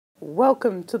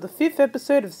Welcome to the 5th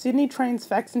episode of Sydney Trains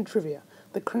Facts and Trivia,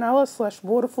 the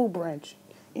Cronulla/Waterfall branch,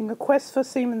 in the quest for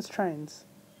Siemens trains.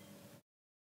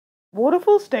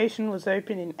 Waterfall Station was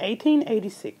opened in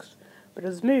 1886, but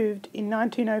was moved in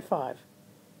 1905.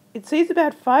 It sees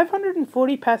about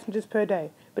 540 passengers per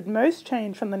day, but most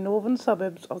change from the northern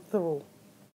suburbs of Thirroul.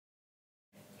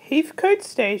 Heathcote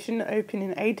Station opened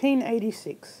in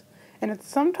 1886, and it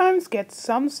sometimes gets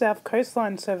some South Coast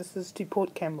Line services to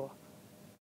Port Kembla.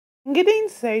 Engadine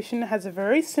Station has a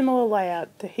very similar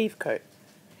layout to Heathcote.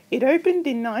 It opened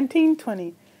in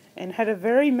 1920 and had a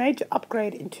very major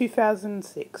upgrade in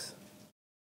 2006.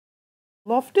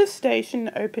 Loftus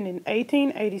Station opened in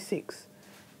 1886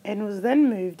 and was then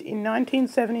moved in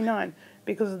 1979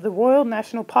 because the Royal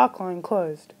National Park line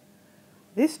closed.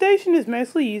 This station is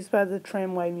mostly used by the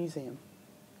Tramway Museum.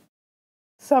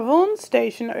 Sutherland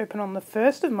Station opened on the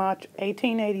 1st of March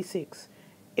 1886.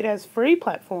 It has 3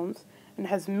 platforms and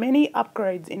has many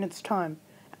upgrades in its time.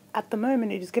 At the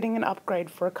moment it is getting an upgrade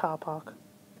for a car park.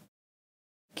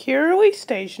 Kirrawee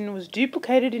Station was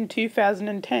duplicated in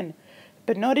 2010,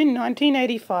 but not in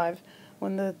 1985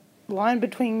 when the line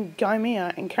between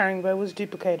Gymea and Caringbah was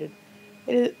duplicated.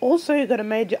 It also got a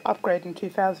major upgrade in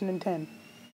 2010.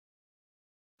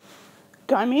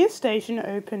 Gymea Station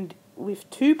opened with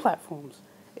 2 platforms.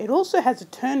 It also has a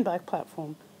turnback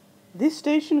platform. This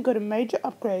station got a major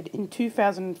upgrade in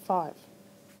 2005.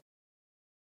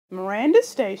 Miranda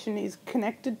Station is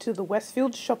connected to the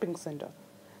Westfield Shopping Centre.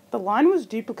 The line was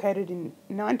duplicated in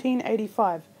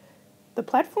 1985. The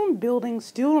platform building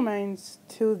still remains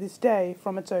to this day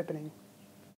from its opening.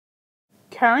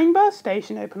 Caringbah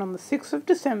Station opened on the 6th of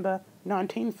December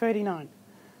 1939.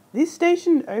 This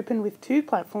station opened with 2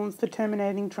 platforms for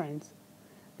terminating trains.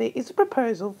 There is a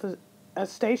proposal for a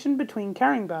station between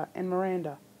Caringbah and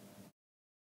Miranda.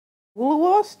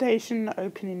 Woolooware Station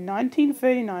opened in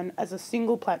 1939 as a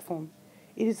single platform.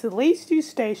 It is the least used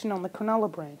station on the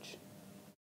Cronulla branch.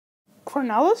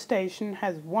 Cronulla Station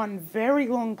has 1 very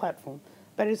long platform,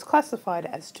 but it is classified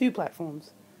as 2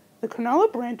 platforms. The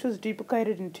Cronulla branch was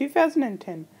duplicated in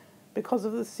 2010 because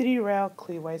of the City Rail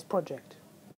Clearways project.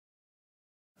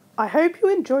 I hope you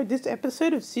enjoyed this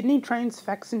episode of Sydney Trains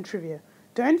Facts and Trivia.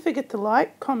 Don't forget to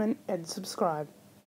like, comment and subscribe.